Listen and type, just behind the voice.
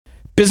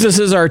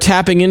Businesses are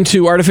tapping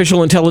into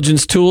artificial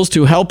intelligence tools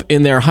to help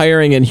in their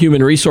hiring and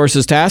human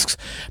resources tasks.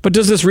 But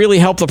does this really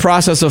help the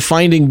process of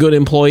finding good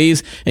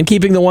employees and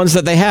keeping the ones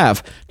that they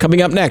have?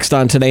 Coming up next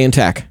on Today in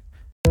Tech.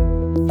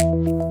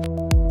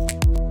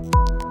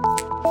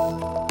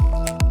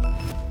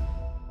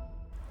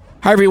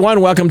 Hi,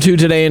 everyone. Welcome to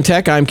Today in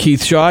Tech. I'm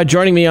Keith Shaw.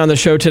 Joining me on the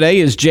show today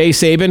is Jay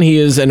Sabin. He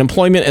is an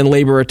employment and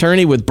labor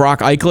attorney with Brach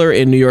Eichler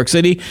in New York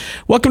City.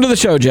 Welcome to the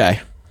show, Jay.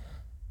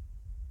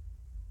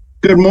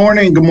 Good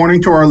morning. Good morning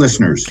to our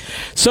listeners.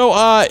 So,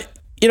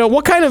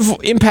 what kind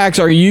of impacts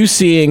are you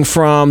seeing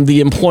from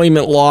the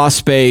employment law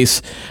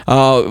space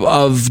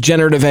of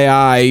generative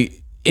AI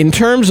in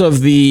terms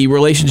of the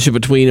relationship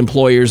between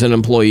employers and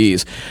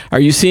employees? Are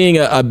you seeing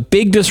a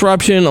big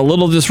disruption, a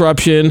little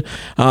disruption?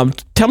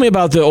 Tell me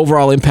about the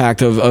overall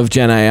impact of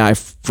genAI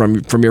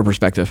from your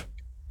perspective.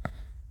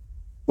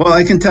 Well,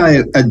 I can tell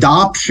you,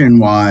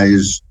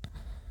 adoption-wise,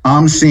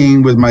 I'm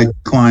seeing with my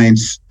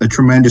clients a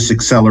tremendous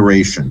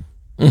acceleration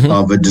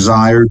of a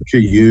desire to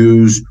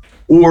use,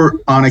 or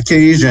on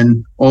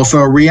occasion, also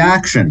a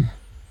reaction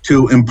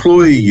to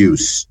employee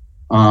use.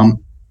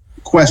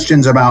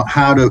 Questions about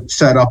how to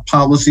set up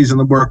policies in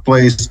the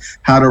workplace,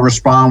 how to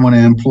respond when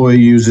an employee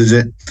uses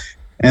it.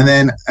 And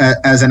then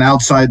as an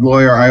outside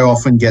lawyer, I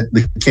often get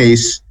the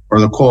case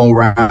or the call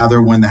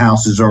rather when the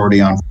house is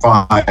already on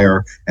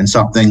fire and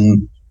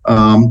something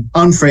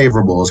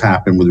unfavorable has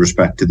happened with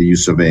respect to the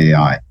use of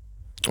AI.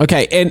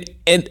 Okay,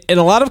 and a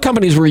lot of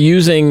companies were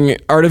using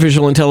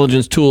artificial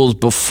intelligence tools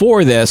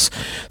before this.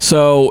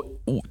 So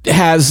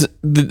has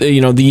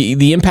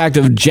the impact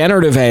of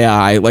generative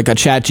AI, like a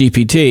chat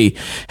GPT,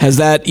 has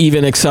that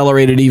even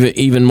accelerated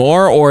even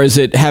more, or is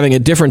it having a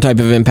different type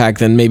of impact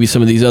than maybe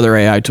some of these other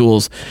AI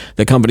tools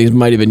that companies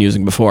might have been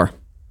using before?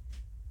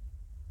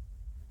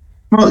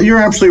 Well, you're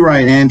absolutely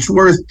right, and it's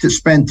worth to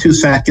spend 2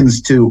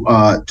 seconds to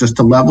just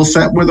to level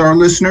set with our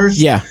listeners.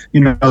 Yeah,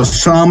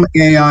 some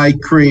AI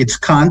creates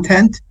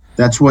content.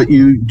 That's what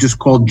you just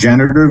called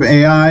generative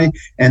AI,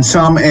 and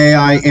some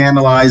AI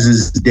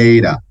analyzes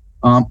data.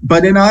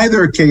 But in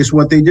either case,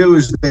 what they do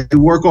is they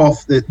work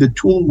off, the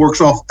tool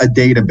works off a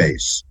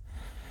database.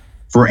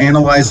 For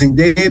analyzing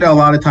data, a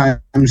lot of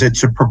times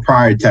it's a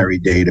proprietary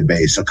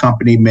database. A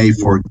company may,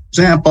 for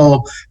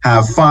example,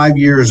 have 5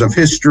 years of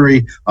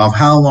history of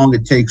how long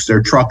it takes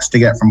their trucks to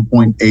get from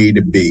point A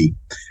to B.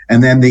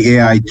 And then the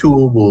AI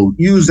tool will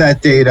use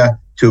that data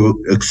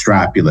to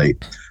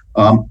extrapolate.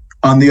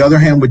 On the other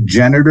hand, with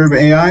generative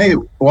AI, it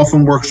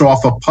often works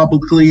off a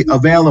publicly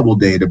available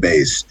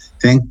database.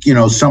 Think,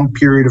 some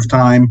period of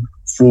time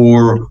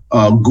for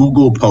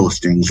Google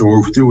postings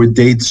or through a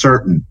date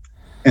certain.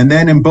 And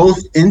then in both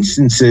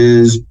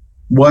instances,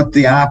 what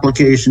the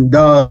application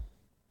does,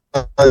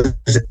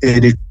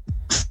 it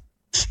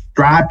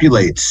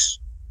extrapolates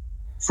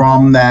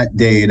from that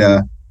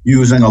data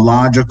using a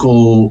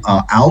logical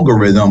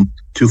algorithm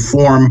to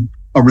form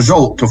a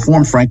result, to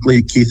form,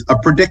 frankly, Keith, a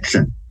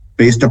prediction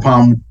based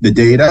upon the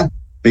data,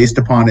 based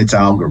upon its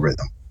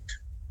algorithm.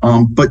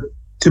 But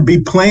to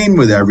be plain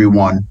with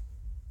everyone,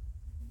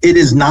 it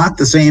is not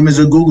the same as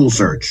a Google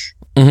search.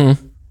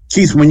 Mm-hmm.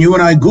 Keith, when you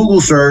and I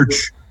Google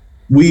search,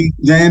 we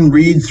then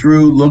read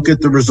through, look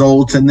at the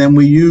results, and then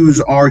we use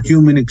our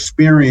human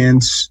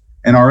experience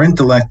and our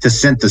intellect to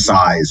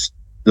synthesize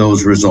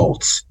those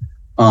results.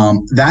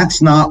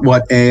 That's not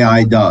what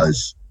AI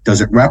does.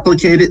 Does it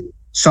replicate it?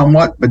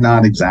 Somewhat, but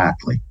not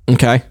exactly.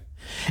 Okay.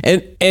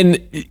 And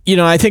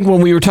I think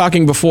when we were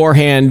talking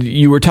beforehand,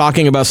 you were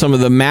talking about some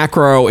of the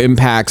macro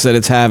impacts that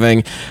it's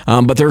having,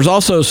 but there's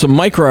also some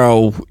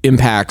micro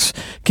impacts.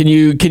 Can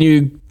you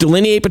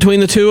delineate between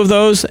the two of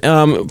those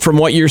from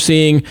what you're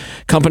seeing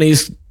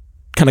companies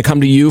kind of come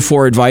to you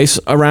for advice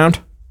around?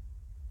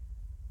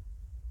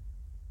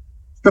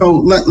 So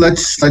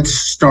let's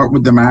start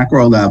with the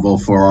macro level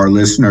for our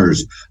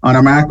listeners. On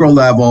a macro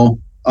level,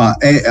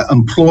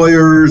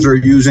 employers are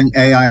using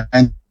AI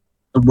in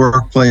the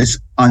workplace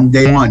on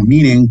day one,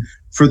 meaning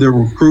for the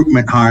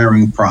recruitment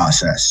hiring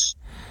process.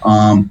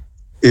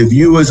 If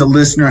you as a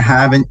listener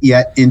haven't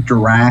yet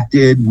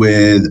interacted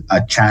with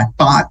a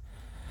chatbot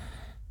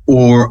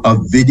or a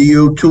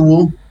video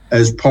tool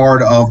as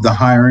part of the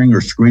hiring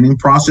or screening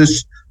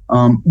process,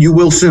 you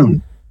will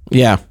soon.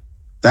 Yeah.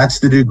 That's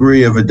the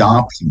degree of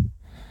adoption.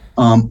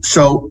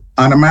 So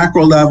on a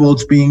macro level,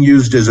 it's being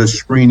used as a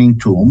screening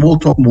tool, and we'll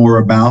talk more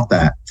about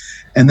that.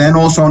 And then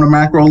also on a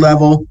macro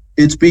level,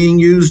 it's being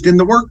used in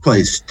the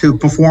workplace to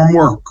perform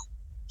work,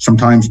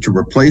 sometimes to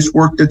replace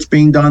work that's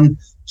being done,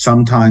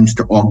 sometimes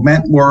to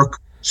augment work,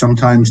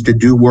 sometimes to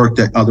do work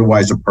that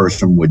otherwise a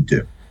person would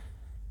do.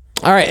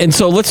 All right, and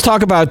so let's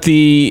talk about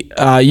the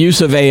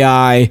use of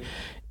AI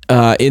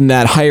in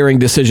that hiring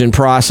decision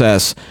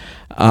process.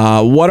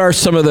 What are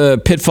some of the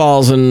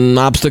pitfalls and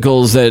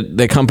obstacles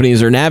that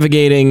companies are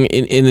navigating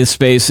in this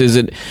space? Is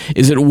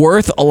it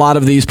worth a lot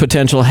of these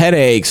potential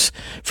headaches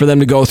for them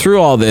to go through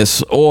all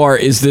this, or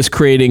is this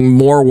creating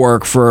more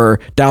work for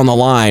down the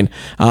line?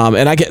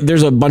 And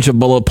there's a bunch of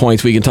bullet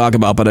points we can talk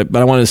about, but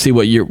I wanted to see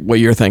what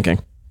you're thinking.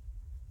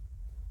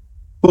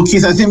 Well,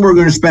 Keith, I think we're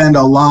going to spend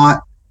a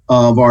lot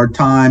of our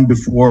time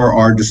before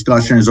our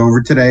discussion is over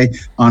today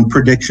on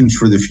predictions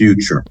for the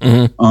future.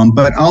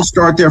 But I'll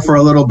start there for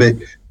a little bit.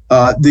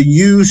 The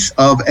use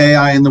of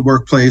AI in the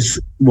workplace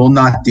will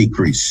not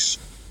decrease.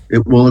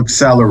 It will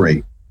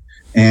accelerate.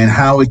 And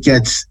how it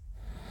gets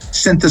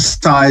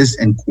synthesized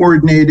and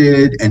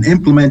coordinated and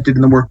implemented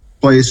in the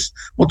workplace,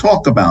 we'll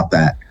talk about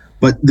that.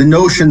 But the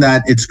notion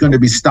that it's going to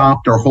be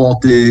stopped or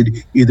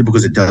halted either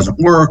because it doesn't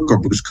work or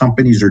because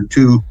companies are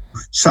too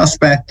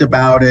suspect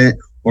about it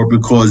or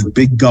because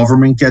big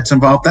government gets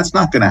involved, that's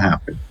not going to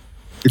happen.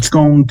 It's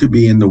going to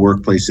be in the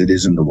workplace. It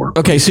is in the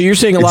workplace. Okay, so you're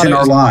saying it's in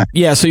our lives.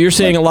 Yeah, so you're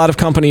saying a lot of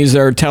companies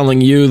are telling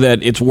you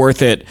that it's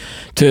worth it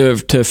to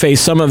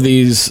face some of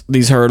these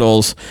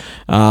hurdles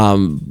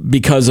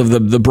because of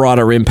the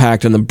broader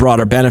impact and the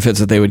broader benefits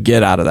that they would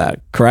get out of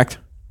that, correct?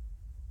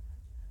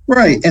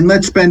 Right, and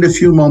let's spend a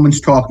few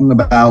moments talking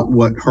about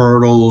what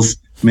hurdles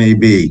may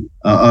be,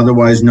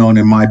 otherwise known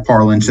in my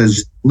parlance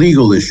as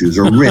legal issues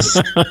or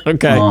risk.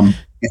 Okay.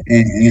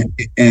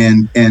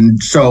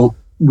 And so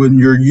when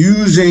you're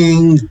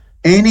using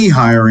any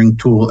hiring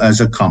tool as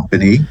a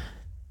company,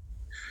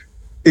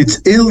 it's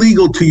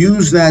illegal to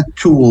use that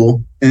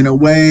tool in a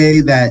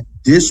way that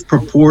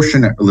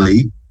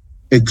disproportionately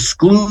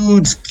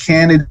excludes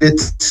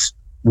candidates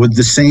with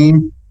the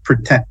same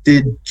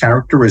protected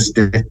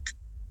characteristic,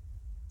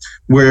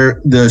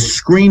 where the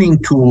screening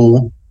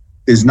tool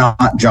is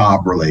not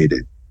job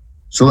related.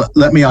 So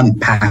let me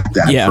unpack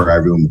that for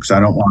everyone, because I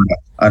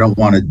don't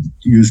want to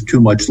use too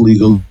much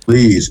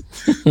legalese.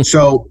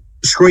 So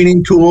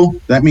screening tool,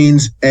 that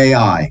means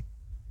AI.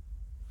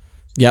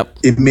 Yep.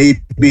 It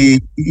may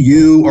be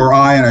you or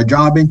I in a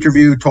job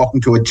interview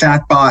talking to a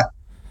chatbot.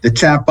 The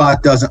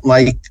chatbot doesn't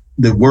like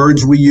the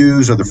words we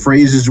use or the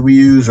phrases we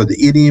use or the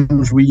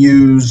idioms we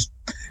use.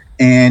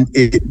 And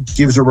it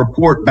gives a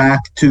report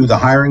back to the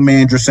hiring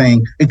manager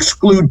saying,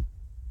 exclude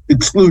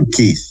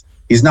Keith.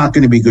 He's not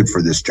going to be good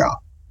for this job.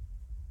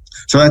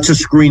 So that's a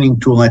screening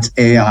tool. That's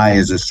AI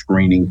as a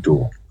screening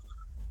tool.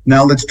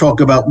 Now let's talk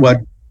about what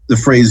the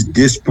phrase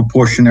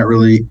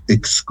disproportionately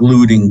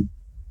excluding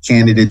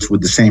candidates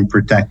with the same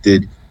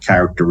protected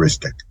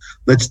characteristic.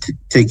 Let's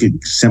take a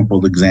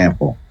simple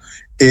example.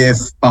 If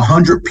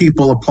 100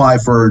 people apply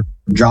for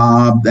a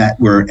job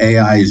where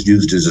AI is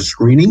used as a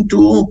screening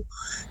tool,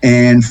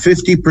 and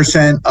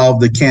 50% of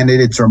the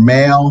candidates are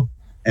male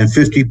and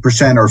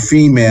 50% are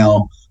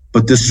female,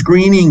 but the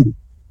screening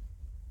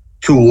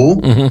tool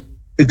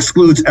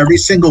excludes every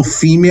single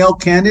female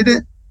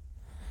candidate,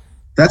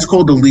 that's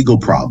called a legal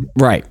problem.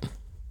 Right.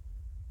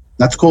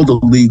 That's called a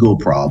legal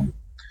problem.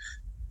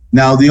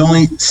 Now, the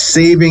only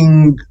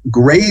saving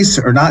grace,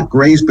 or not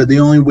grace, but the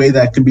only way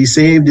that can be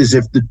saved is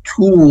if the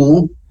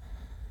tool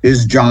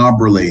is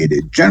job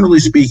related.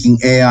 Generally speaking,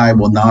 AI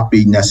will not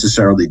be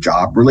necessarily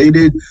job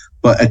related,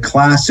 but a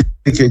classic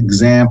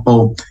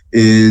example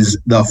is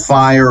the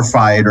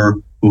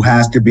firefighter who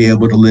has to be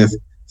able to lift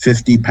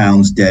 50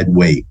 pounds dead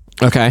weight.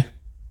 Okay.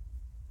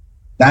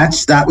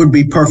 That would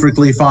be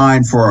perfectly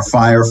fine for a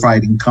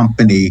firefighting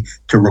company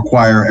to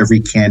require every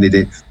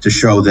candidate to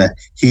show that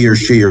he or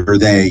she or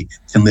they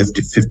can lift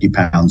 50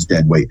 pounds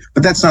dead weight.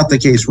 But that's not the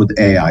case with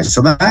AI.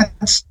 So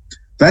that's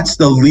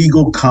the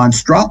legal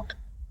construct.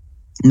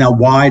 Now,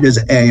 why does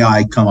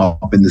AI come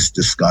up in this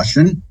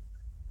discussion?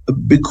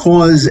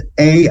 Because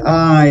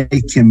AI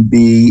can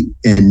be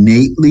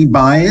innately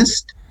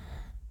biased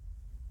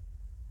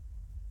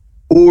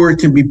or it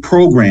can be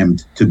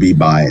programmed to be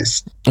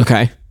biased.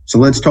 Okay. So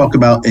let's talk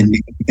about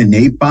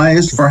innate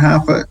bias for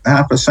half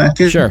a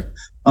second. Sure.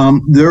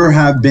 There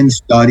have been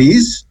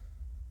studies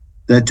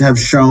that have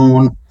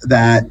shown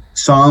that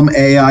some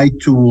AI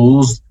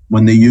tools,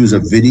 when they use a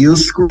video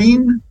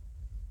screen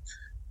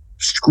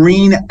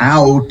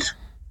out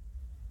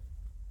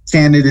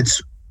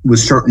candidates with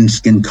certain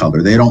skin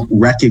color. They don't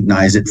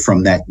recognize it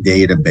from that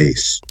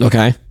database.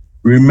 Okay.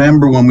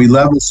 Remember when we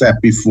level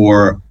set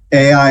before,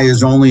 AI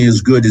is only as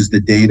good as the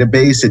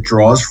database it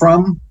draws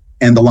from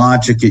and the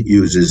logic it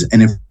uses.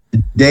 And if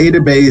the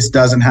database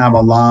doesn't have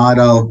a lot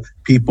of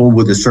people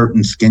with a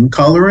certain skin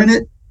color in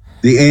it,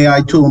 the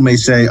AI tool may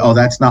say, oh,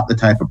 that's not the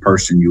type of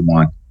person you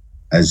want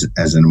as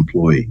an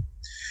employee.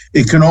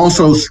 It can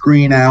also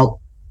screen out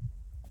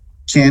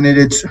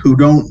candidates who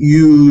don't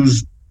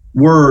use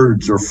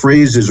words or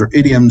phrases or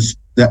idioms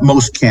that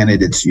most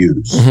candidates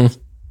use.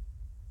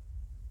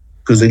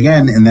 Because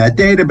again, in that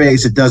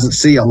database, it doesn't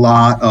see a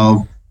lot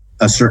of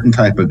a certain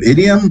type of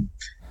idiom,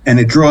 and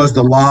it draws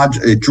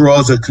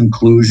a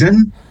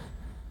conclusion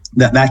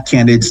that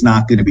candidate's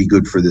not going to be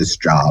good for this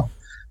job.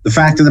 The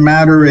fact of the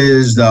matter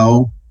is,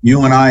 though,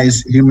 you and I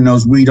as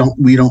humans, we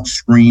don't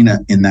screen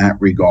in that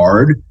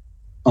regard.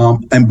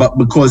 But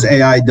because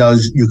AI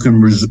does,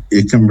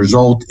 it can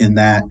result in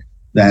that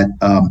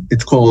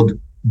it's called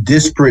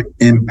disparate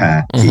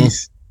impact,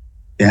 Keith.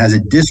 It has a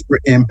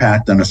disparate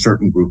impact on a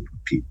certain group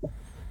of people.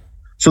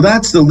 So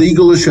that's the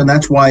legal issue, and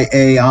that's why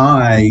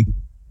AI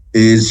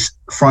is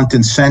front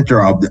and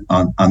center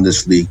on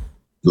this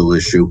legal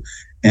issue.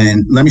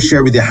 And let me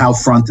share with you how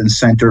front and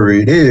center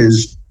it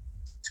is.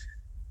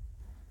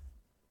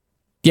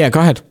 Yeah, go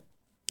ahead.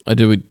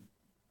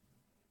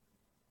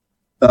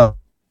 uh,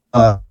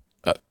 uh,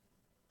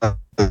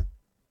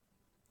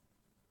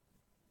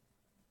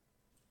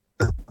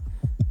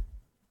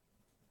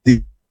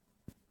 the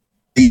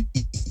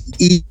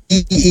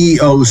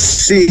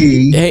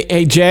EEOC.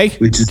 Hey, Jay.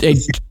 Which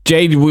is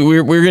Jay.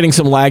 We're getting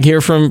some lag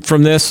here from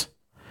this.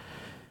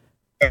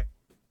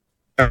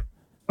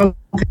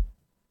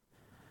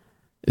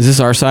 Is this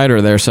our side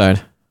or their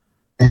side?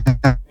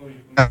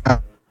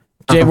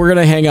 Jay, we're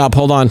gonna hang up.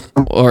 Hold on.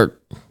 Or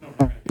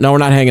no, we're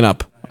not hanging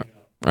up.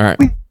 All right.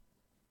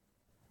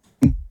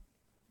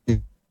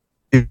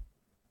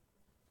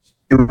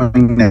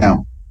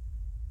 Now.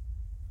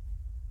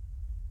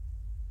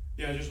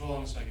 Yeah, just hold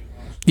on a second.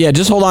 Yeah,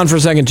 just hold on for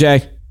a second,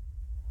 Jay.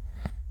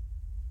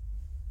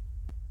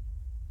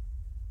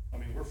 I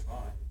mean, we're fine.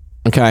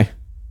 Okay.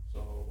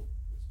 So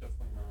it's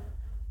definitely not.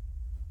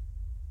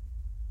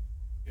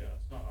 Yeah,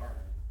 it's not our end.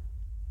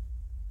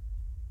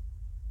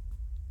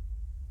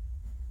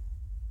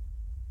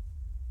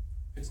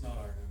 It's not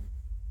our end.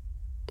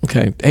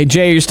 Okay. Hey,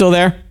 Jay, are you still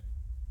there?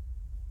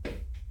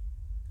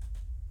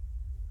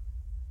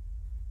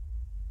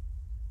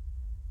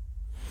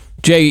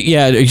 Jay,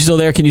 yeah, are you still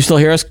there? Can you still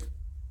hear us?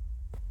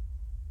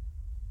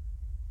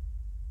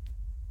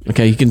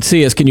 Okay, you can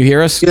see us. Can you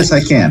hear us? Yes,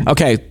 I can.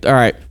 Okay, all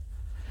right.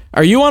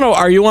 Are you on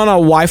a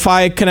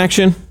Wi-Fi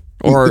connection,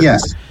 or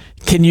yes?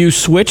 Can you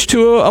switch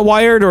to a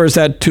wired, or is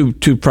that too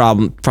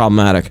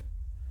problematic?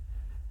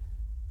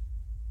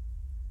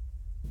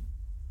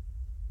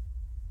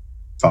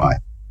 Fine.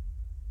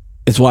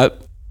 It's what?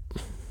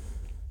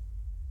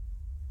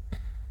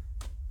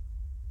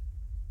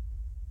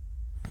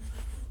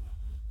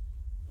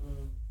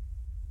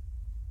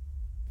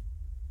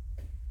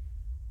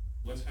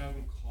 Let's have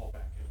him call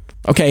back in.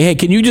 Okay, hey,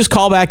 can you just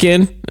call back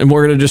in, and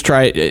we're gonna just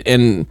try it,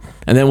 and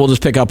then we'll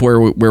just pick up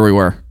where we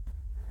were.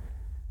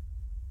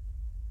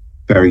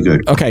 Very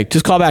good. Okay,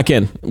 just call back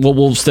in.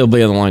 We'll still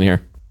be on the line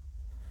here.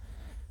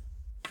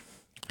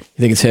 You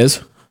think it's his?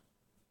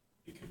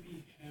 It could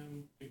be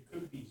him. It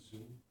could be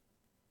Zoom.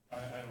 I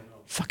don't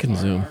know. Fucking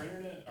Zoom.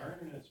 Our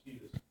internet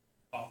speed is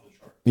off the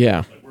chart. Yeah.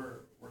 Like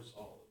we're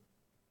solid.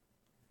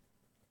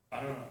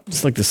 I don't know.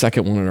 It's like the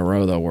second one in a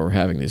row though where we're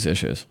having these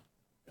issues.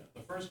 Yeah,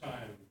 the first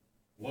time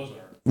was our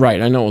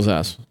Right, I know it was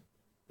us.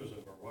 because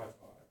of our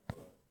Wi-Fi.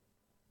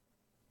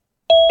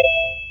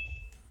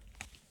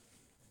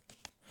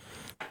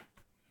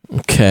 But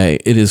Okay,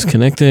 it is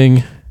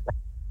connecting.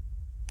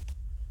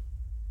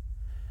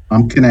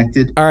 I'm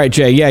connected. All right,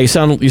 Jay. Yeah, you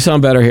sound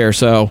better here.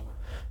 So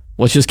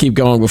let's just keep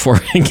going before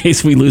in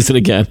case we lose it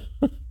again.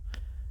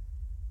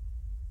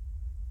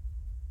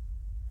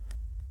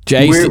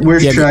 Jay, Where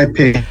should I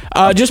pick?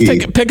 Just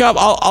pick up.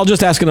 I'll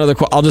just ask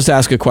I'll just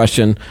ask a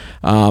question,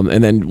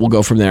 and then we'll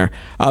go from there.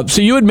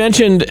 So you had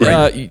mentioned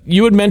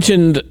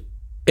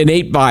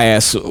innate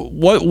bias.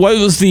 What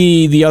was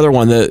the other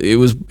one? It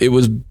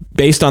was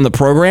based on the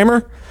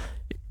programmer.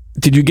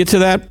 Did you get to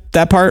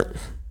that part?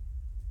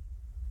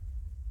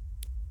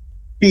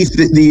 Keith,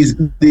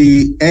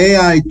 the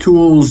AI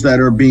tools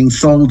that are being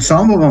sold,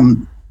 some of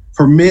them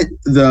permit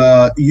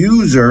the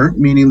user,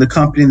 meaning the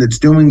company that's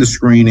doing the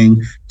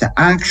screening, to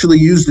actually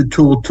use the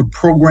tool to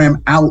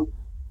program out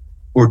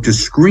or to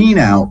screen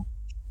out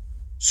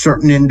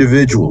certain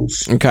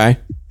individuals. Okay.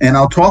 And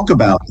I'll talk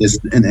about this.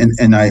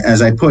 And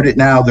as I put it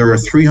now, there are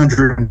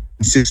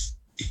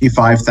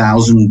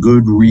 365,000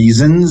 good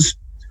reasons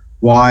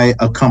why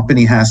a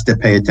company has to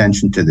pay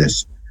attention to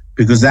this,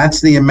 because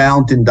that's the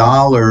amount in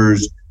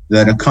dollars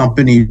that a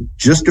company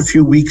just a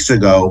few weeks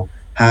ago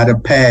had to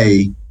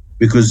pay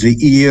because the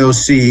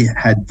EEOC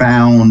had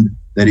found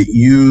that it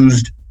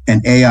used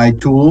an AI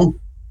tool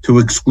to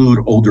exclude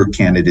older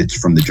candidates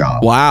from the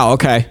job. Wow.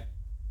 Okay.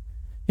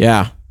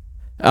 Yeah.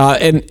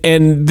 In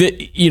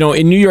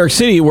New York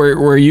City,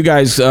 where you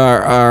guys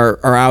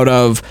are out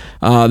of,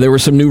 there were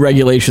some new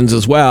regulations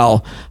as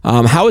well.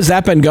 How has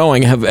that been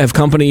going? Have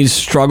companies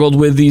struggled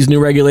with these new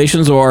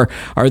regulations, or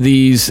are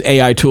these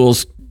AI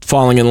tools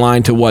falling in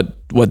line to what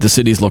the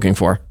city's looking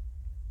for?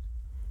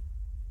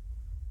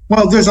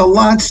 Well, there's a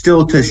lot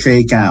still to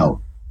shake out.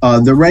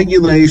 The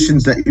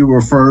regulations that you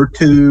refer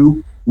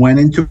to went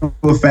into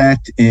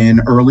effect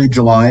in early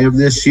July of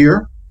this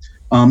year.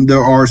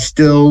 There are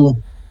still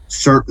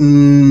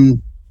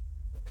certain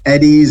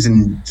eddies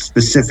and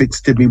specifics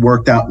to be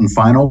worked out in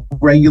final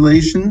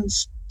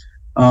regulations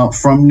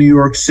from New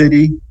York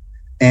City,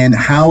 and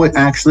how it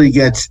actually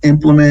gets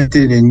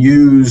implemented and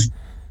used.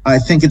 I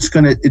think it's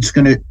gonna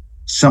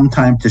some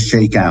time to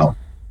shake out.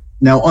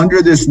 Now,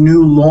 under this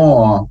new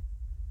law,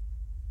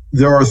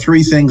 there are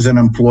three things an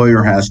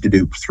employer has to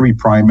do, three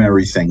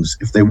primary things,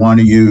 if they want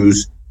to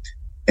use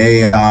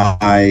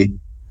AI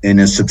in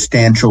a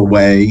substantial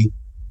way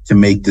to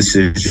make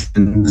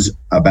decisions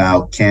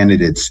about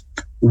candidates.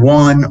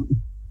 One,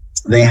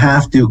 they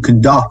have to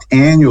conduct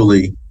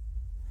annually,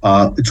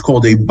 it's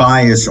called a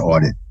bias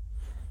audit.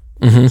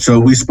 Mm-hmm. So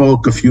we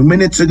spoke a few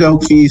minutes ago,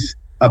 Keith,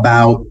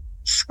 about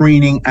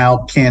screening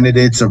out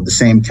candidates of the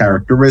same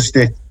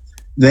characteristic.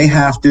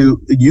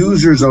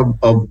 users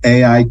of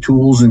AI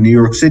tools in New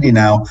York City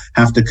now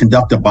have to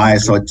conduct a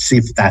bias audit to see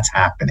if that's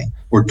happening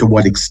or to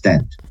what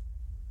extent.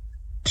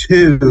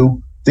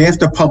 2, they have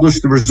to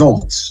publish the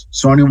results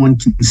so anyone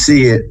can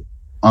see it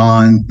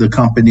on the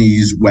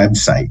company's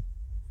website.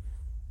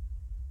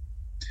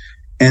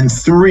 And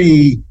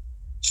 3,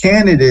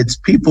 candidates,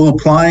 people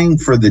applying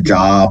for the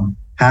job,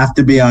 have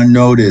to be on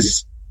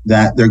notice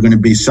that they're going to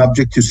be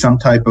subject to some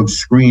type of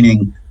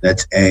screening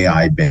that's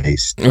AI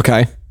based.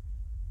 Okay.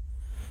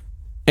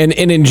 And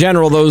in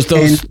general, those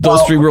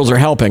 3 rules are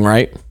helping,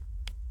 right?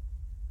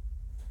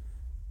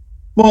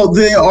 Well,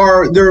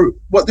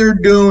 what they're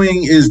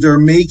doing is they're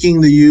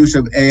making the use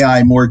of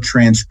AI more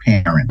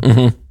transparent.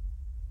 Mm-hmm.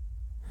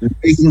 They're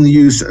making the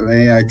use of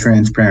AI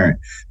transparent.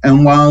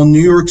 And while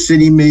New York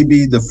City may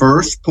be the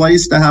first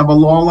place to have a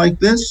law like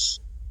this,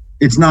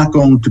 it's not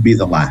going to be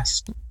the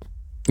last.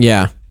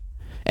 Yeah.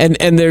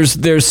 And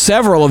there's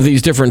several of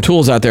these different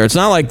tools out there. It's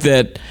not like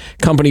that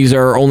companies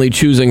are only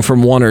choosing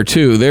from 1 or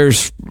 2.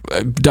 There's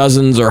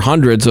dozens or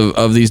hundreds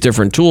of these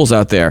different tools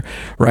out there,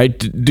 right?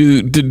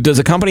 Does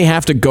a company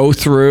have to go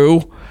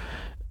through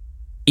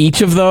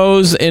each of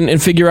those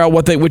and figure out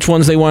which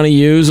ones they want to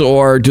use,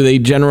 or do they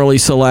generally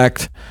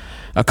select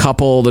a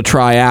couple to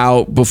try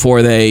out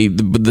before they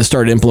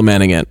start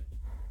implementing it?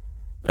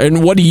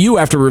 And what do you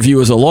have to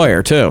review as a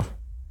lawyer too?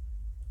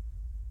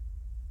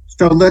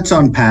 So let's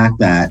unpack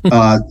that.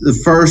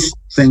 The first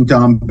thing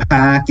to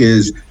unpack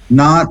is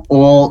not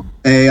all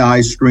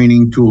AI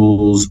screening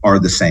tools are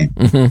the same.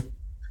 Mm-hmm.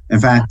 In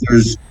fact,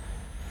 there's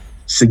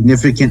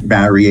significant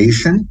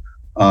variation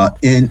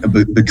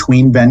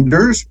between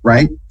vendors,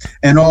 right?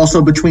 And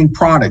also between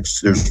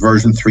products. There's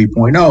version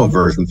 3.0,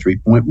 version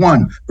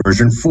 3.1,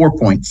 version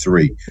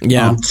 4.3.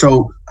 Yeah.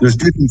 So there's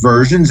different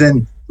versions,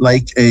 and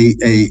like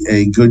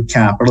a good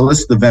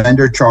capitalist, the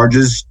vendor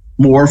charges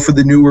more for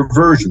the newer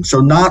version.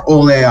 So not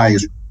all AI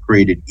is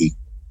created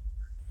equal.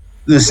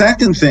 The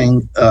second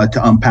thing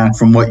to unpack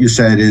from what you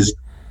said is,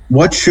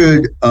 what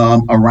should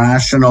a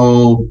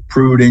rational,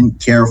 prudent,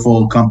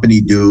 careful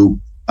company do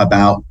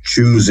about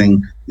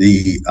choosing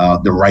the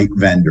right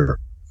vendor?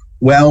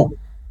 Well,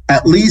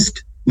 at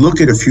least look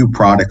at a few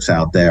products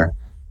out there,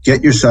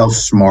 get yourself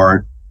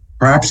smart,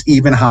 perhaps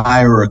even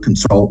hire a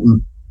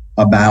consultant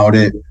about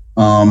it.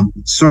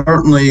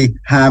 Certainly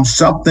have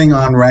something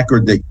on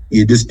record that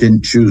you just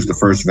didn't choose the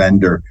first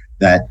vendor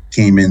that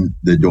came in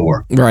the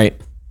door. Right.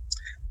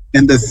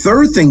 And the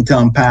third thing to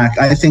unpack,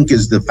 I think,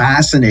 is the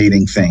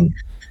fascinating thing,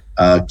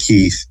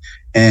 Keith,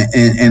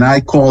 and I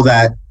call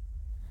that,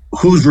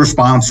 who's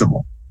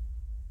responsible?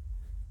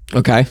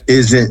 Okay.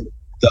 Is it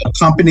the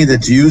company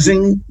that's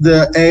using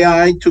the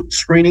AI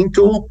screening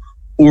tool,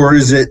 or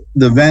is it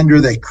the vendor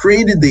that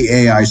created the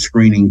AI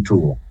screening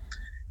tool?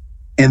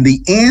 And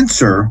the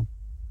answer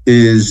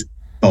is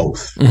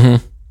both.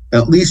 Mm-hmm.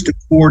 At least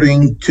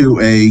according to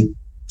a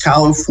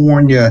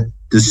California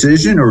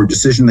decision, or a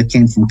decision that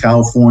came from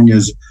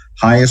California's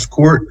highest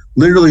court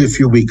literally a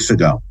few weeks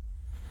ago.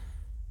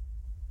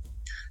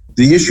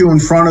 The issue in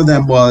front of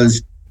them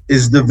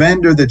is the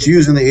vendor that's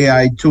using the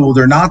AI tool,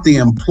 they're not the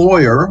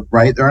employer,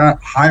 right? They're not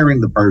hiring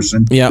the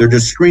person. Yep. They're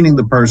just screening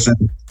the person.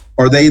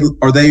 Are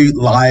they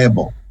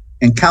liable?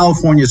 And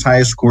California's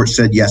highest court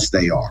said, yes,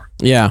 they are.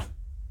 Yeah.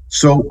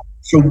 So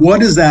what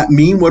does that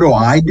mean? What do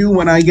I do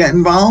when I get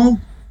involved?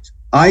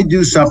 I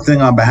do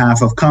something on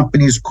behalf of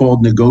companies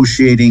called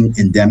negotiating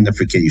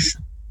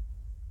indemnification,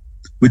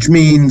 which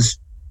means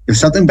if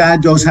something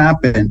bad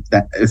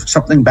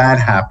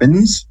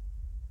happens,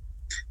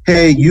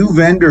 hey, you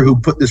vendor who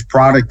put this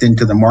product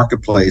into the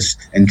marketplace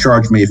and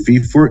charged me a fee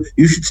for it,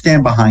 you should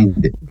stand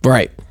behind it.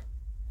 Right.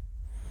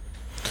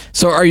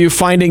 So are you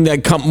finding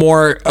that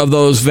more of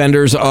those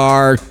vendors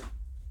are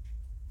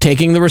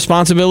taking the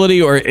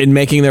responsibility or in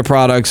making their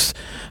products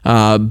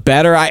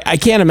better? I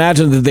can't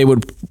imagine that they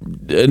would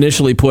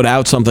initially put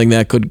out something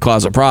that could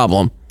cause a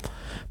problem.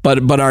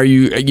 But are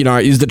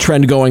is the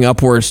trend going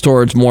upwards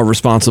towards more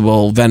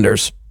responsible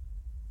vendors?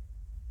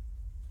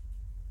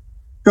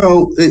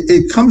 So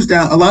it comes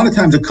down, a lot of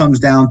times it comes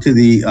down to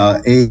the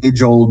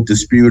age-old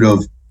dispute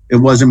of, it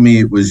wasn't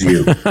me, it was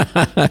you.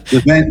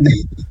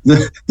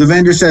 The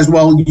vendor says,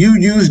 well, you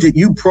used it,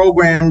 you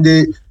programmed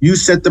it, you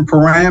set the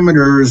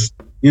parameters.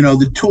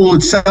 The tool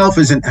itself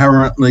is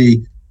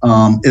inherently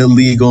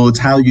illegal. It's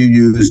how you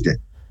used it.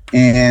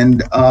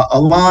 And a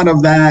lot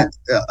of that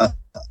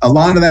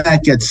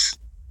gets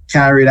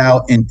carried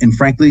out in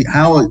frankly,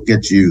 how it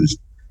gets used.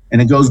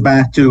 And it goes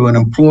back to an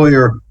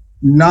employer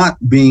not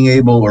being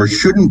able or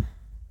shouldn't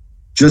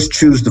just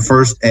choose the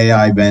first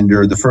AI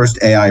vendor, the first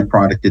AI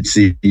product it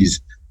sees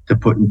to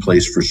put in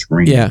place for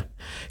screening. Yeah.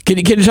 Can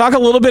you talk a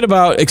little bit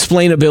about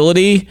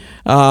explainability?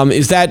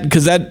 Is that,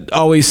 because that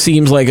always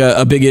seems like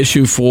a big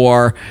issue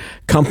for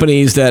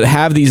companies that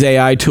have these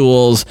AI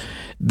tools.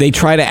 They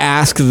try to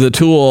ask the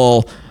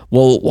tool,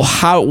 well,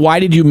 why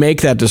did you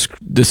make that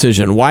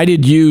decision? Why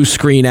did you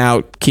screen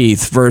out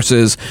Keith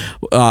versus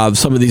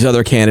some of these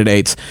other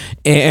candidates?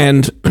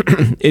 And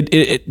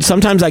it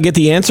sometimes I get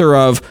the answer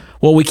of,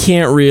 well, we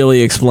can't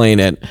really explain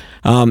it.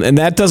 And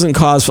that doesn't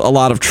cause a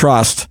lot of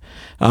trust.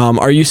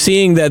 Are you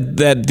seeing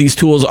that these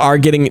tools are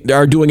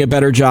doing a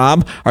better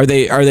job? Are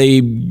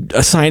they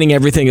assigning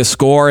everything a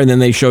score and then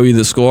they show you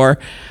the score,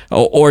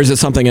 or is it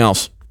something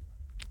else?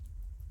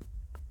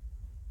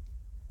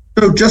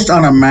 So just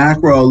on a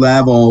macro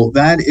level,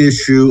 that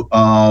issue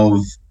of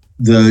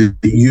the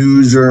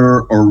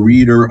user or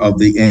reader of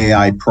the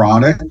AI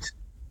product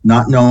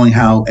not knowing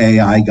how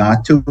AI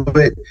got to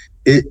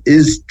it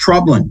is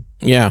troubling.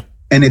 Yeah.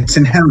 And it's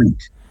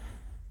inherent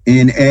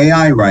in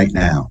AI right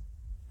now.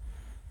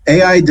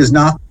 AI does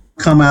not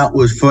come out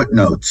with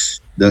footnotes,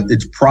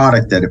 its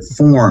product that it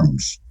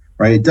forms,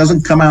 right? It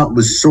doesn't come out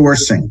with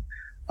sourcing.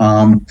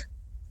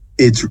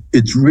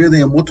 It's really,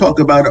 and we'll talk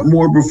about it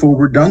more before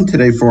we're done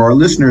today for our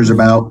listeners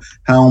about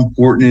how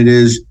important it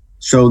is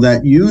so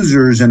that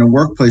users in a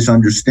workplace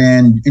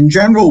understand in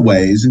general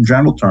ways, in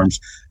general terms,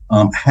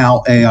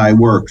 how AI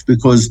works,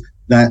 because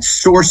that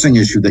sourcing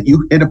issue that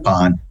you hit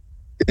upon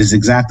is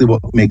exactly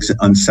what makes it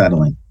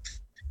unsettling.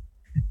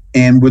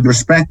 And with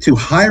respect to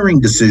hiring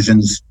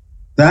decisions,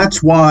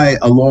 that's why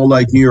a law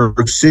like New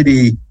York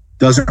City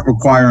doesn't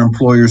require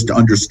employers to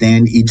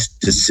understand each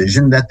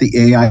decision that the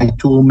AI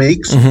tool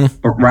makes,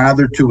 but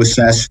rather to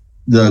assess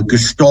the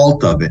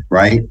gestalt of it,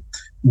 right?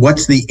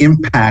 What's the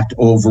impact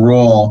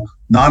overall,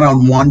 not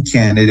on one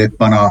candidate,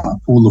 but on a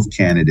pool of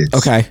candidates,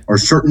 okay, or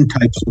certain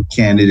types of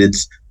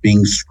candidates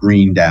being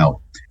screened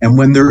out. And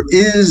when there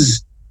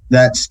is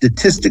that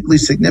statistically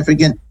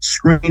significant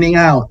screening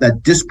out,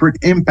 that disparate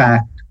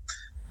impact,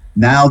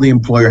 now the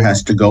employer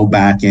has to go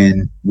back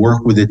in,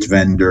 work with its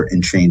vendor,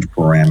 and change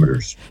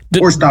parameters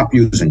or stop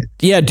using it.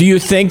 Yeah. Do you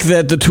think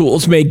that the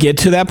tools may get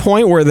to that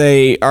point where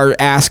they are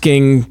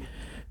asking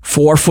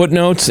for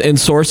footnotes and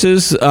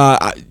sources?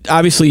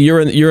 Obviously, you're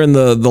in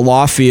the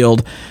law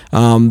field.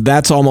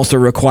 That's almost a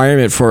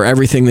requirement for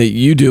everything that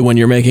you do when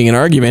you're making an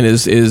argument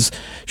is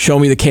show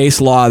me the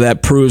case law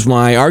that proves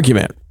my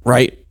argument,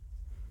 right?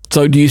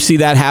 So do you see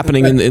that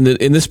happening in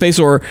this space,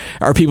 or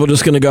are people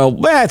just going to go,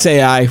 well, it's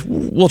AI,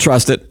 we'll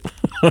trust it?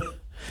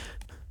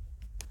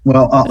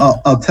 Well,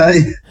 I'll tell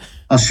you,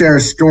 I'll share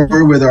a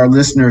story with our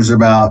listeners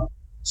about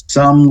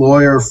some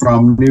lawyer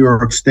from New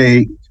York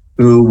State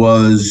who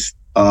was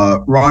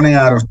running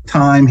out of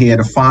time. He had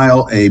to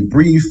file a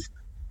brief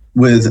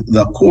with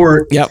the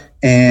court. Yep.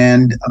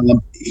 And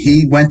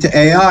he went to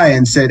AI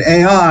and said,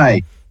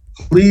 AI,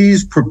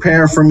 please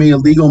prepare for me a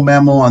legal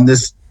memo on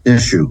this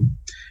issue.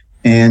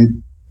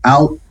 And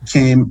out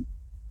came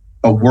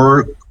a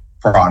Word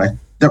product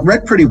that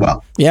read pretty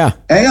well. Yeah.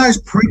 AI is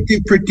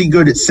pretty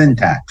good at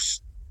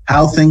syntax,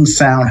 how things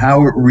sound,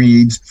 how it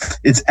reads.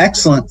 It's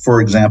excellent,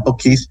 for example,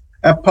 Keith,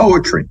 at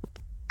poetry.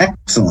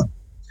 Excellent.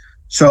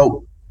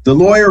 So the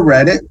lawyer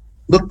read it,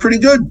 looked pretty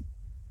good,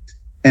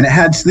 and it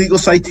had legal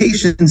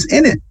citations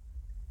in it.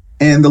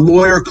 And the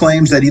lawyer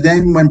claims that he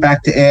then went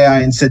back to AI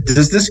and said,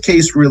 does this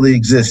case really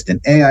exist?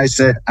 And AI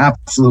said,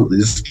 absolutely,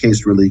 this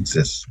case really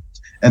exists.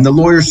 And the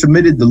lawyer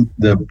submitted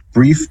the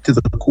brief to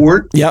the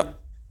court. Yep.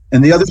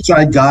 And the other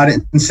side got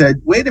it and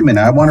said, wait a minute,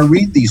 I want to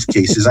read these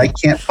cases. I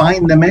can't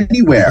find them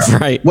anywhere.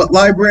 Right. What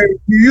library are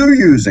you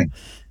using?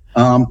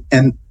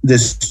 And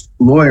this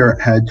lawyer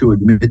had to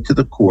admit to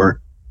the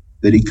court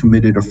that he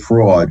committed a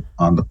fraud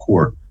on the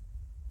court,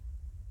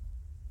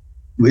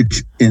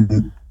 which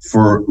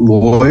for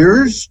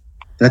lawyers,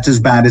 that's as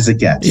bad as it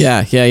gets.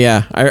 Yeah.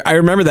 I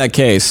remember that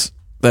case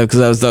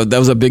because that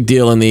was a big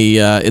deal in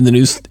the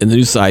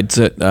news side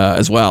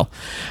as well.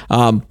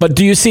 But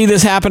do you see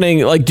this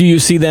happening? Like, do you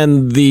see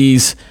then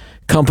these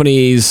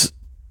companies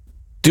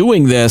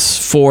doing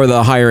this for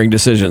the hiring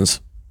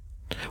decisions,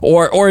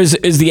 or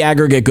is the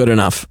aggregate good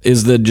enough?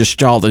 Is the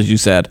gestalt, as you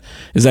said,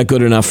 is that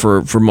good enough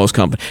for most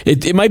companies?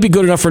 It might be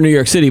good enough for New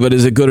York City, but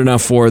is it good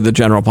enough for the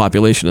general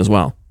population as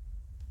well?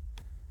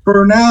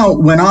 For now,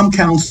 when I'm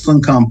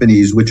counseling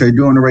companies, which I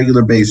do on a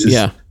regular basis,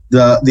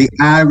 the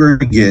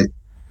aggregate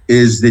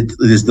is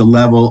the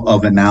level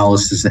of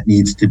analysis that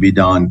needs to be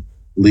done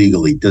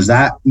legally. Does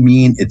that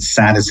mean it's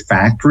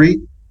satisfactory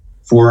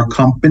for a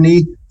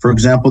company? For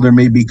example, there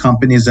may be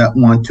companies that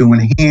want to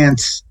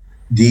enhance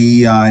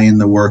DEI in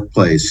the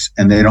workplace,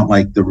 and they don't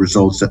like the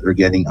results that they're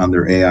getting on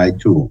their AI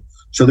tool.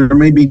 So there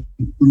may be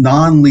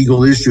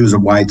non-legal issues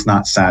of why it's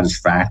not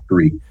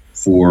satisfactory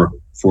for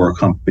a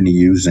company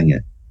using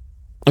it.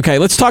 Okay,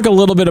 let's talk a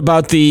little bit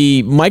about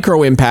the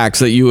micro impacts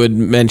that you had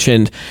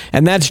mentioned,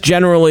 and that's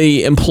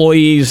generally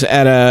employees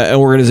at an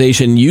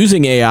organization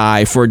using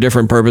AI for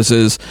different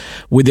purposes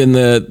within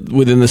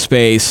the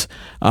space.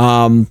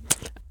 How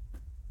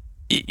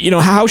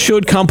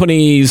should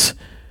companies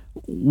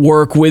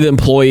work with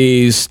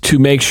employees to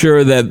make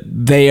sure that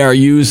they are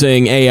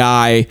using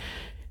AI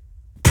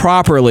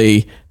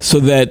properly so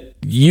that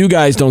you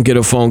guys don't get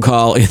a phone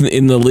call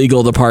in the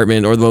legal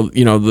department or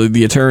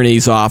the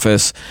attorney's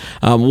office?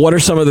 What are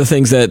some of the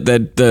things that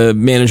the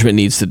management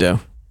needs to do?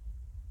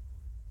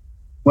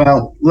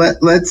 Well,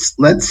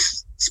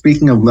 let's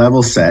speaking of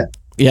level set,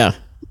 Yeah.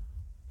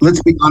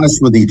 let's be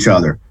honest with each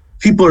other.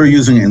 People are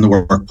using it in the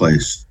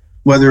workplace,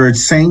 whether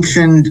it's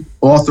sanctioned,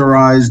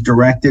 authorized,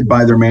 directed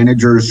by their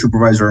manager or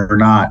supervisor or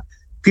not.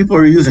 People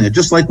are using it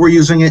just like we're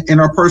using it in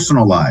our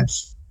personal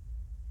lives.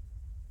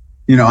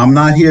 I'm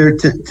not here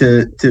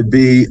to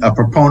be a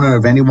proponent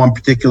of any one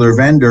particular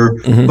vendor,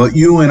 but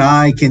you and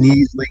I can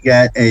easily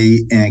get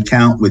an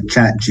account with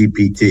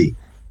ChatGPT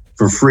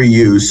for free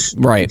use.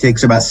 Right. It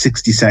takes about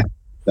 60 seconds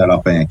to set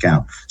up an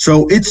account.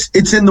 So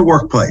it's in the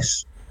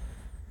workplace.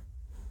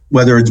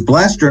 Whether it's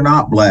blessed or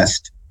not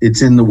blessed,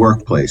 it's in the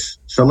workplace.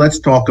 So let's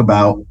talk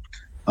about,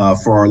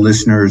 for our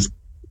listeners,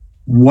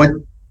 what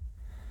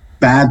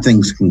bad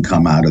things can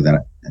come out of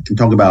that. I can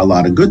talk about a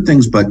lot of good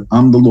things, but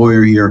I'm the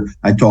lawyer here.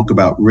 I talk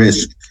about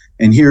risk.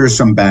 And here are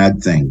some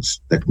bad things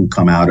that can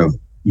come out of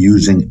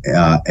using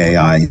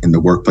AI in the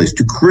workplace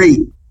to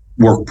create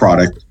work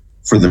product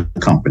for the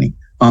company.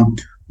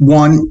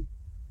 One,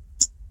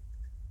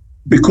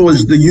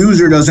 because the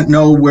user doesn't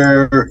know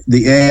where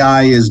the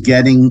AI is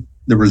getting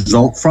the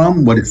result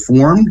from, what it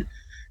formed,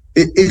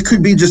 it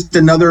could be just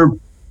another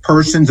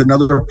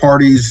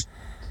party's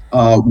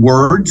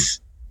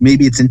words.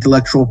 Maybe it's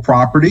intellectual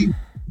property.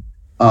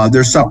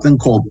 There's something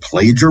called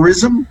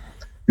plagiarism.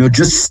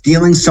 Just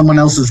stealing someone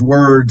else's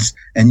words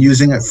and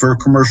using it for a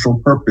commercial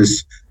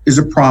purpose is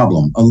a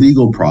problem, a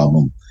legal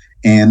problem.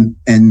 And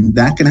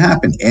that can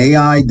happen.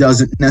 AI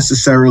doesn't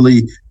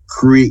necessarily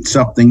create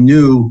something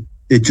new.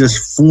 It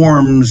just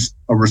forms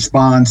a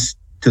response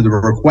to the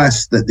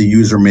request that the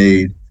user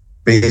made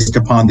based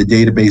upon the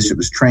database it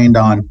was trained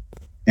on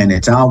and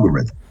its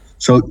algorithm.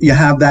 So you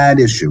have that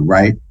issue,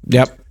 right?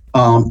 Yep.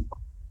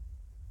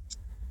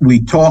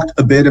 We talked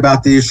a bit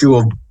about the issue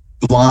of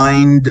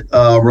blind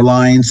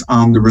reliance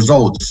on the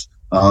results.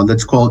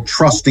 Let's call it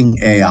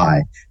trusting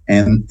AI.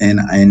 And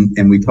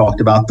we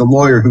talked about the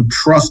lawyer who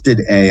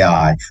trusted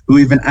AI, who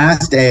even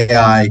asked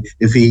AI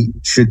if he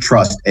should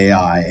trust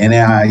AI. And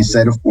AI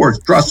said, of course,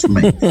 trust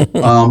me.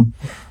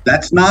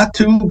 That's not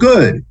too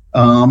good.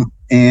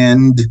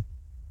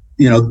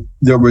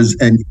 There was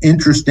an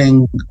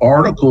interesting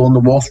article in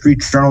the Wall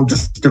Street Journal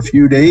just a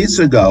few days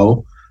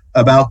ago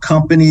about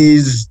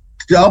companies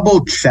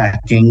double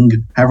checking,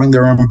 having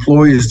their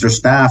employees, their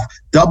staff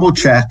double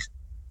check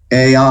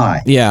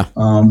AI. Yeah.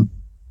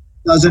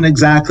 Doesn't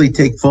exactly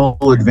take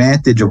full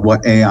advantage of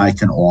what AI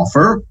can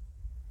offer.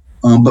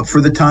 But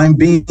for the time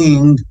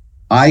being,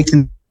 I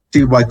can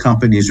see why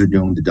companies are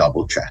doing the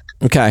double check.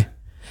 Okay.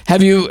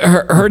 Have you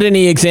heard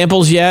any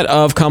examples yet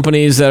of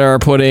companies that are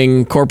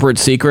putting corporate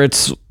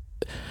secrets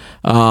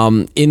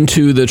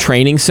into the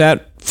training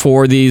set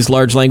for these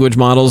large language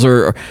models,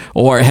 or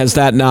has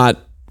that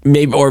not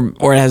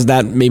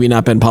maybe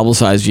not been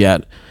publicized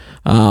yet?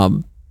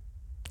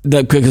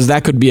 Because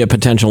that could be a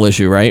potential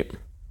issue, right?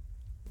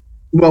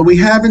 Well, we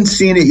haven't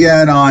seen it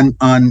yet on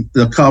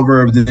the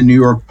cover of the New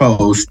York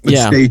Post, but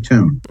stay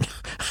tuned.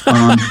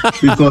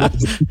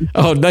 Because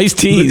nice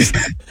tease.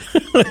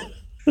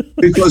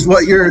 Because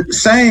what you're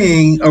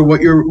saying or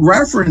what you're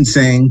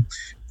referencing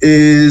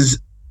is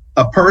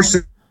a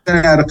person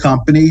at a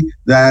company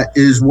that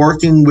is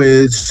working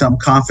with some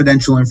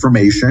confidential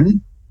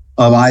information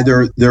of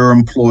either their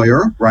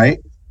employer, right,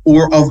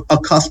 or of a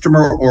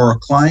customer or a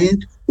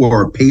client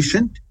or a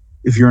patient,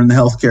 if you're in the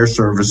healthcare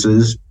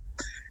services.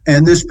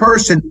 And this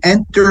person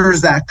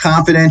enters that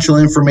confidential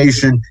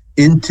information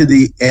into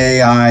the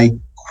AI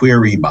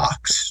query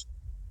box.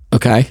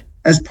 Okay.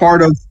 As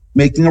part of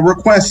making a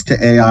request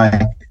to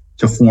AI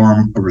to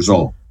form a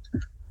result.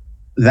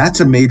 That's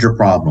a major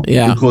problem.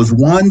 Yeah. Because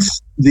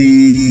once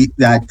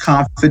that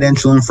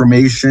confidential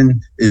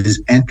information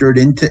is entered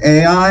into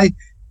AI,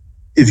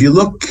 if you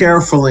look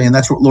carefully, and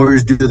that's what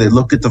lawyers do, they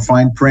look at the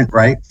fine print,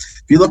 right?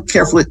 If you look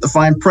carefully at the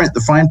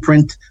fine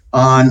print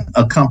on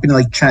a company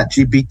like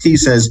ChatGPT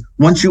says,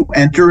 once you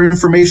enter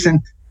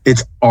information,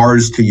 it's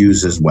ours to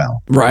use as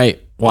well.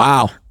 Right.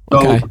 Wow.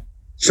 Okay.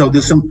 So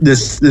this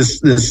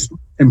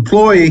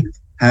employee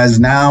has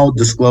now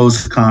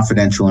disclosed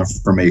confidential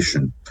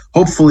information.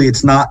 Hopefully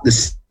it's not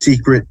the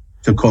secret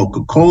to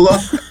Coca-Cola,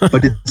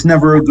 but it's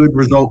never a good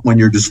result when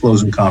you're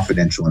disclosing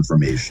confidential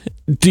information.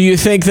 Do you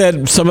think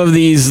that some of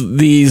these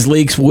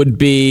leaks would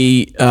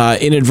be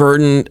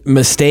inadvertent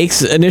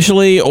mistakes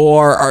initially,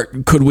 or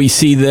could we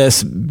see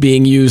this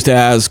being used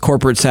as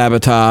corporate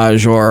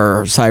sabotage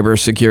or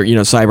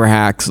cyber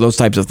hacks, those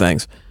types of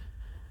things?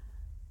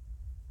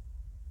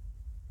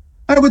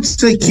 I would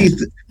say,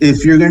 Keith,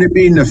 if you're going to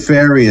be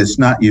nefarious,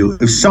 not you,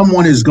 if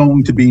someone is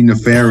going to be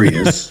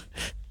nefarious,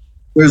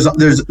 there's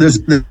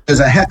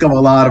a heck of a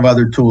lot of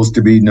other tools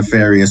to be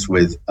nefarious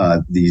with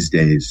these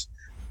days.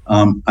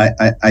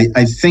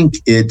 I think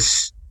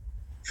it's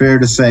fair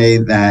to say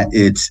that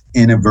it's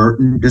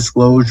inadvertent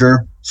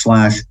disclosure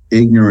 /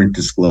 ignorant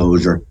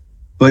disclosure,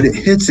 but it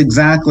hits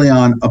exactly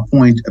on a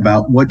point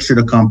about what should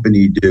a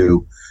company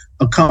do.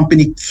 A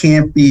company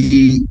can't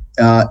be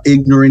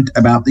ignorant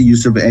about the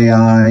use of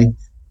AI.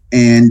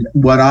 And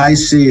what I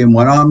see and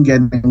what I'm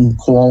getting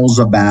calls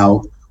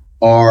about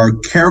are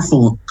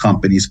careful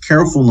companies,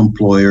 careful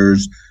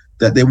employers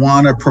that they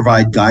want to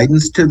provide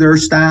guidance to their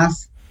staff,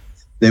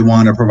 they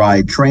want to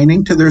provide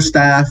training to their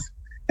staff,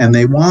 and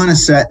they want to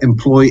set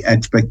employee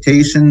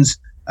expectations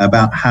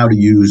about how to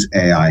use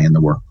AI in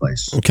the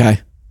workplace. Okay.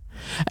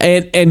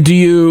 And do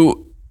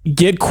you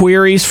get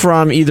queries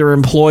from either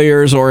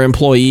employers or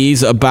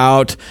employees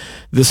about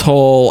this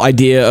whole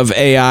idea of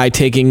AI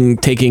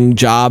taking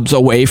jobs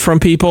away from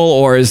people,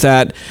 or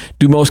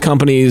do most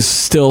companies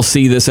still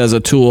see this as a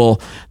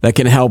tool that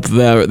can help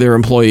their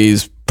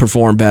employees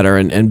perform better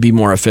and be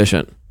more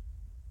efficient?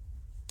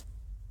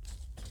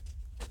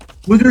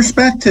 With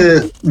respect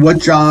to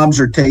what jobs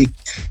are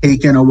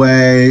taken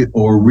away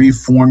or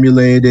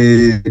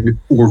reformulated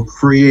or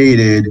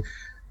created,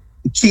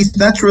 Keith,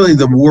 that's really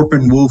the warp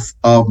and woof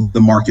of the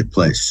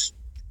marketplace.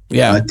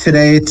 Yeah.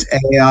 Today it's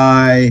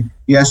AI.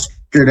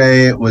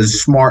 Yesterday it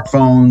was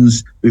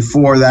smartphones.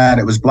 Before that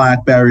it was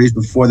Blackberries.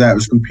 Before that it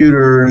was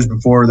computers.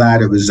 Before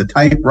that it was a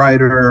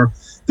typewriter.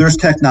 There's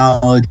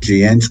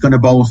technology, and it's going to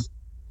both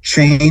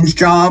change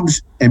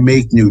jobs and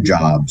make new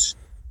jobs.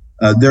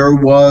 There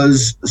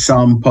was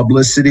some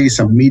publicity,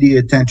 some media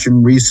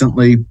attention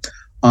recently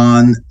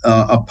on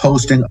a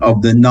posting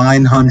of the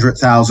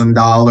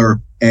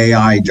 $900,000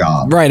 AI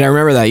job. Right, I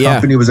remember that, The yeah.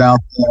 company was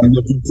out there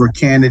looking for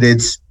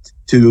candidates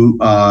to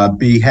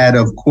be head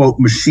of, quote,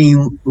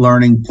 machine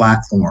learning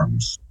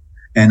platforms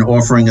and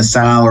offering a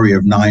salary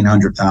of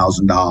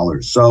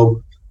 $900,000.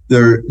 So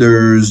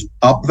there's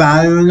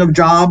upvaluing of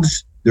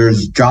jobs,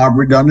 there's job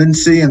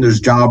redundancy, and there's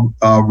job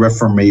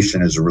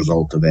reformation as a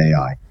result of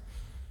AI.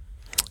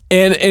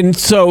 And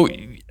so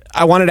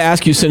I wanted to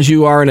ask you, since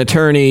you are an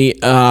attorney,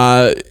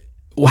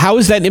 how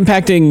is that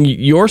impacting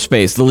your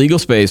space, the legal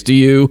space?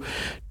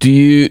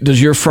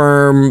 Does your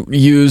firm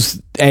use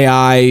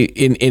AI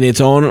in its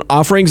own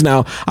offerings?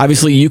 Now,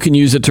 obviously you can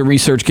use it to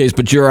research case,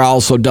 but you're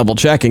also double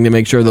checking to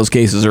make sure those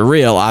cases are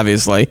real,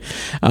 obviously.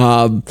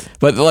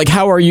 But like,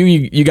 how are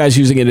you guys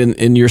using it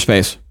in your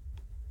space?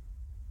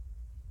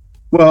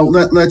 Well,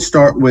 let's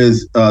start with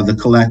the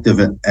collective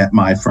at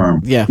my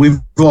firm. Yeah. We've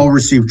all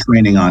received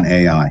training on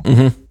AI.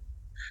 Mm-hmm.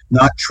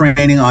 Not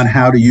training on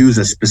how to use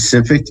a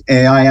specific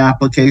AI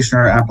application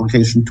or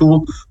application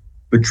tool,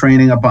 but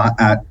training about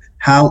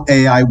how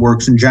AI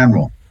works in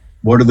general.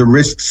 What are the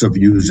risks of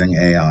using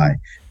AI?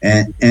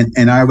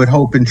 And I would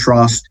hope and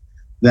trust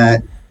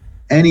that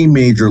any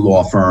major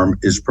law firm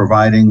is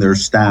providing their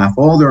staff,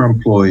 all their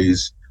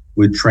employees,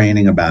 with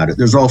training about it.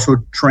 There's also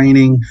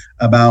training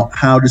about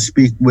how to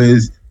speak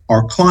with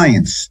our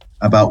clients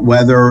about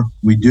whether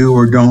we do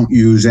or don't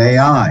use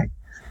AI.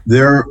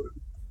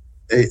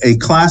 A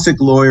classic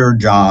lawyer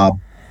job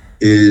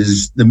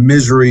is the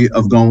misery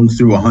of going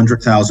through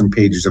 100,000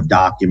 pages of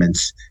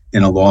documents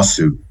in a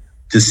lawsuit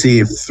to see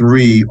if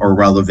 3 are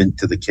relevant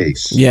to the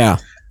case. Yeah.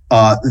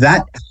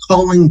 That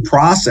culling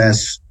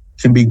process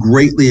can be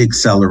greatly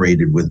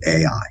accelerated with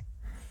AI.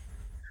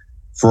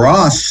 For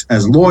us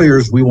as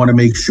lawyers, we want to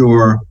make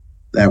sure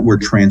that we're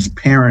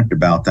transparent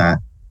about that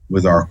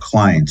with our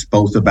clients,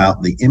 both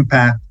about the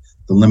impact,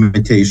 the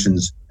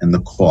limitations, and the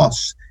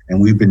costs.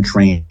 And we've been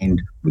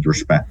trained with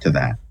respect to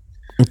that.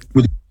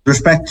 With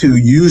respect to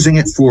using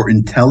it for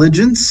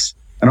intelligence,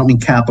 I don't mean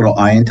capital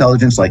I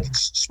intelligence, like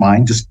it's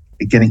mine, just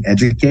getting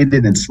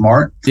educated and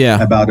smart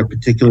about a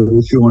particular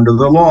issue under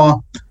the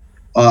law.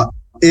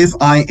 If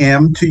I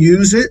am to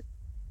use it,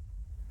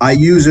 I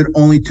use it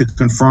only to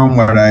confirm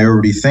what I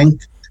already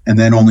think, and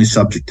then only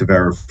subject to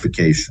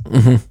verification.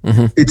 Mm-hmm,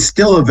 mm-hmm. It's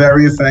still a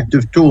very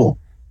effective tool.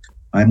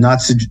 I'm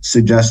not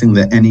suggesting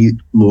that any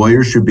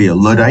lawyer should be a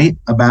Luddite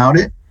about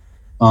it.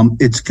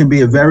 It can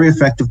be a very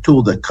effective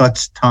tool that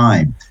cuts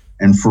time.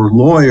 And for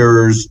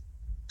lawyers,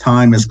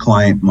 time is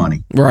client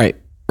money. Right,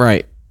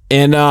 right.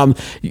 And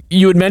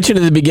you had mentioned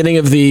at the beginning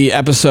of the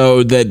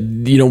episode that,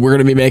 you know, we're going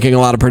to be making a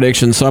lot of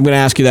predictions. So I'm going to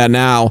ask you that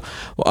now.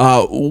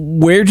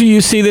 Where do you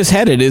see this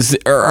headed? Is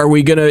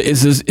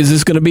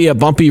this going to be a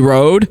bumpy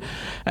road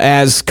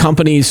as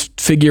companies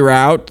figure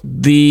out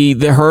the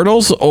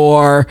hurdles,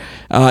 or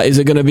is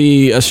it going to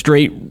be a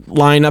straight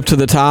line up to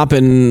the top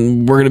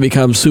and we're going to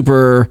become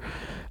super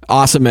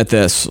awesome at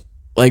this?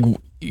 Like,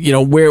 you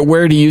know,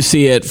 where do you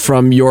see it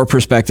from your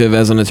perspective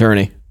as an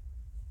attorney?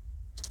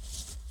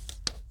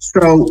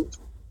 So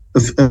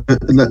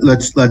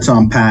let's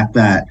unpack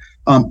that.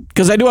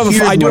 Because I do have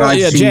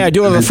Jay, I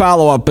do have a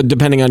follow up, but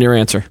depending on your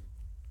answer.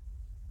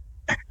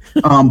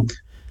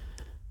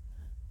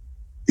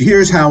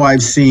 Here's how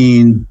I've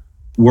seen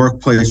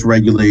workplace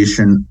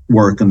regulation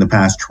work in the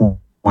past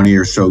 20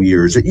 or so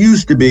years. It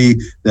used to be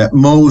that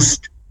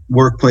most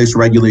workplace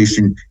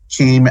regulation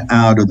came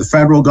out of the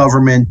federal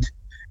government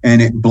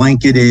and it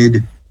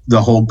blanketed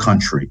the whole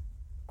country.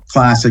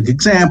 Classic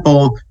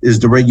example is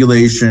the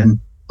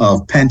regulation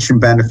of pension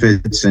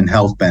benefits and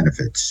health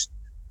benefits.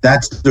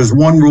 There's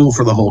one rule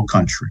for the whole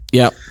country.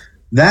 Yeah.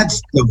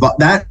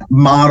 That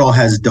model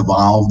has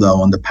devolved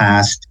though in the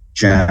past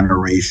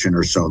generation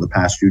or so, the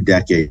past few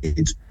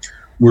decades,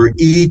 where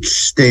each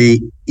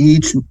state,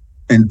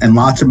 and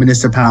lots of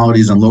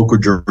municipalities and local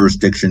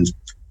jurisdictions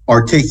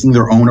are taking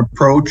their own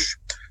approach.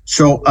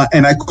 So,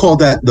 and I call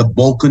that the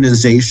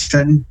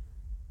balkanization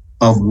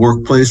of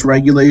workplace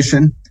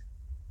regulation.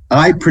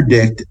 I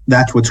predict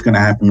that's what's going to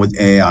happen with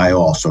AI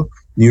also.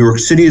 New York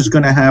City is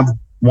going to have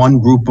one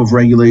group of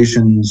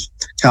regulations.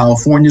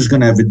 California is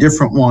going to have a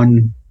different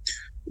one.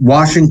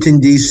 Washington,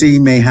 D.C.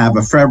 may have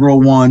a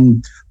federal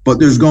one, but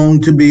there's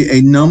going to be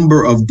a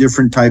number of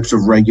different types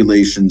of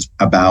regulations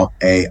about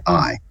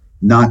AI,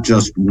 not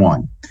just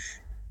one.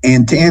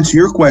 And to answer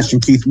your question,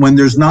 Keith, when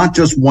there's not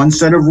just one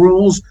set of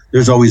rules,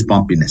 there's always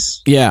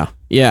bumpiness. Yeah.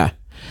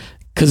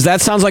 Because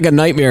that sounds like a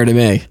nightmare to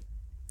me,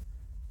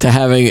 to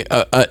having,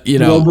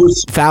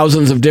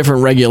 thousands of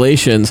different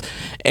regulations.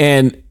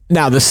 And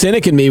now the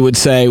cynic in me would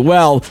say,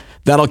 well,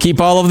 that'll keep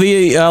all of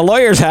the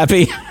lawyers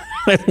happy.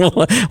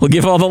 We'll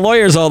give all the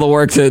lawyers all the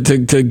work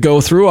to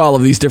go through all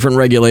of these different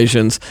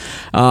regulations.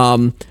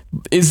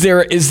 Is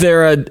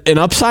there an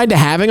upside to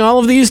having all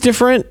of these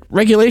different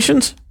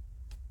regulations?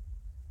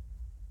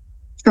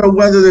 So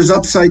whether there's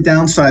upside,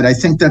 downside, I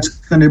think that's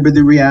going to be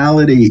the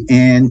reality.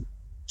 And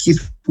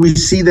Keith, we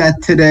see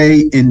that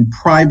today in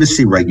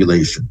privacy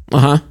regulation.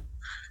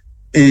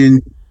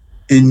 In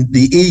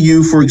the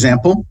EU, for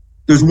example,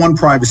 there's one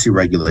privacy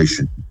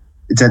regulation.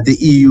 It's at the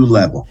EU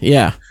level.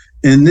 Yeah.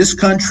 In this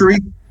country,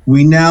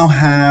 we now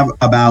have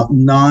about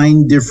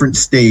 9 different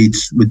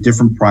states with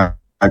different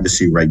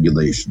privacy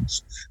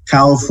regulations.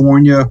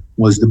 California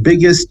was the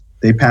biggest.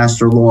 They passed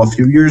their law a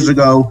few years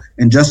ago,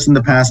 and just in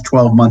the past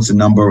 12 months, a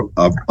number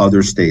of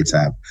other states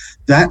have.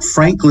 That,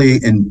 frankly,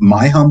 in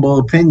my humble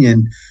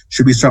opinion,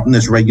 should be something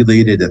that's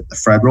regulated at the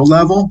federal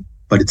level,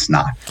 but it's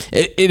not.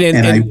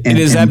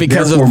 Is that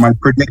because of my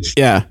prediction?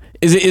 Yeah.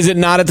 Is it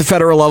not at the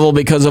federal level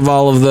because of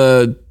all of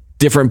the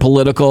different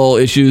political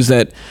issues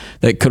that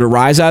could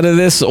arise out of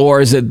this,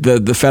 or is it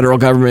the federal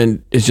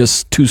government is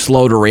just too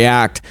slow to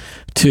react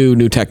to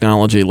new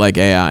technology like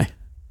AI?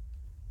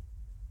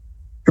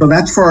 So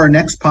that's for our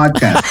next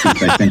podcast,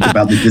 Keith, I think,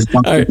 about the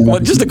dysfunction. All right, well,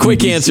 just a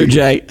quick answer,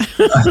 Jay.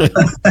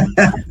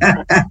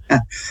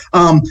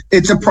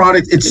 It's a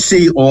product. It's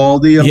C, all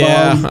the above.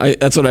 Yeah,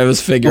 that's what I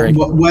was figuring.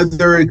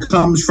 Whether it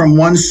comes from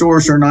one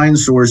source or 9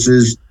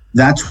 sources,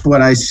 that's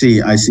what I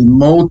see. I see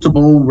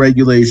multiple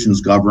regulations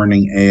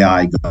governing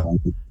AI going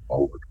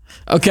forward.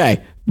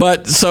 Okay.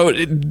 But so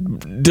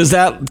does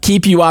that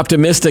keep you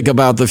optimistic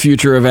about the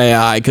future of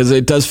AI? Because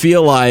it does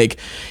feel like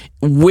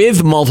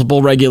with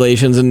multiple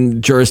regulations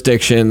and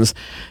jurisdictions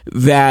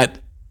that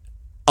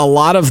a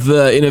lot of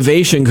the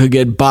innovation could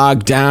get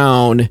bogged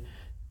down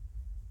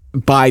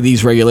by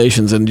these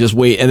regulations and just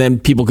wait. And then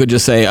people could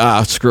just say,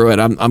 screw it.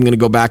 I'm going to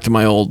go back to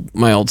my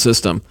old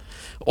system.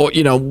 Or,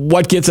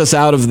 what gets us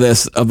out of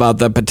this about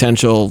the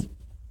potential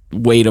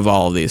weight of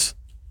all of these?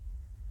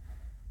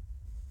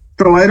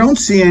 So I don't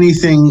see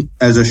anything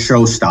as a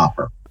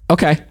showstopper.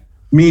 Okay.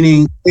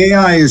 Meaning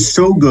AI is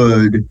so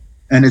good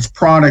and its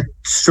product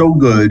so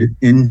good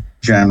in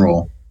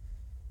general,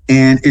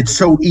 and it's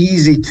so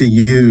easy to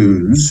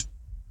use.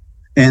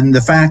 And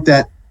the fact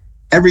that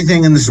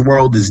everything in this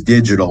world is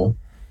digital,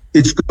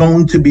 it's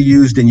going to be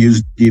used and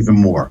used even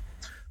more.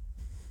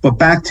 But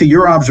back to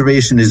your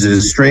observation, is it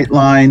a straight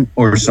line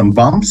or some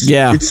bumps?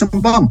 Yeah. It's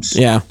some bumps.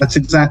 Yeah. That's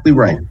exactly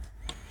right.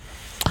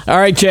 All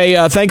right, Jay.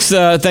 Thanks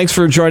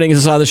for joining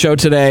us on the show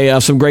today.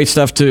 Some great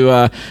stuff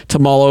to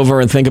mull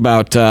over and think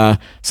about. So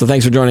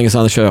thanks for joining us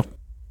on the show.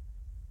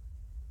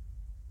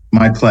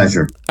 My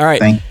pleasure. All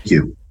right. Thank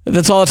you.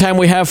 That's all the time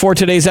we have for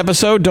today's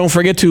episode. Don't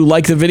forget to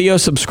like the video,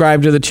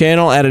 subscribe to the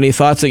channel, add any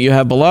thoughts that you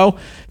have below.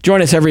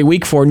 Join us every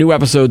week for new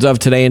episodes of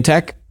Today in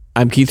Tech.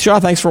 I'm Keith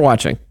Shaw. Thanks for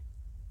watching.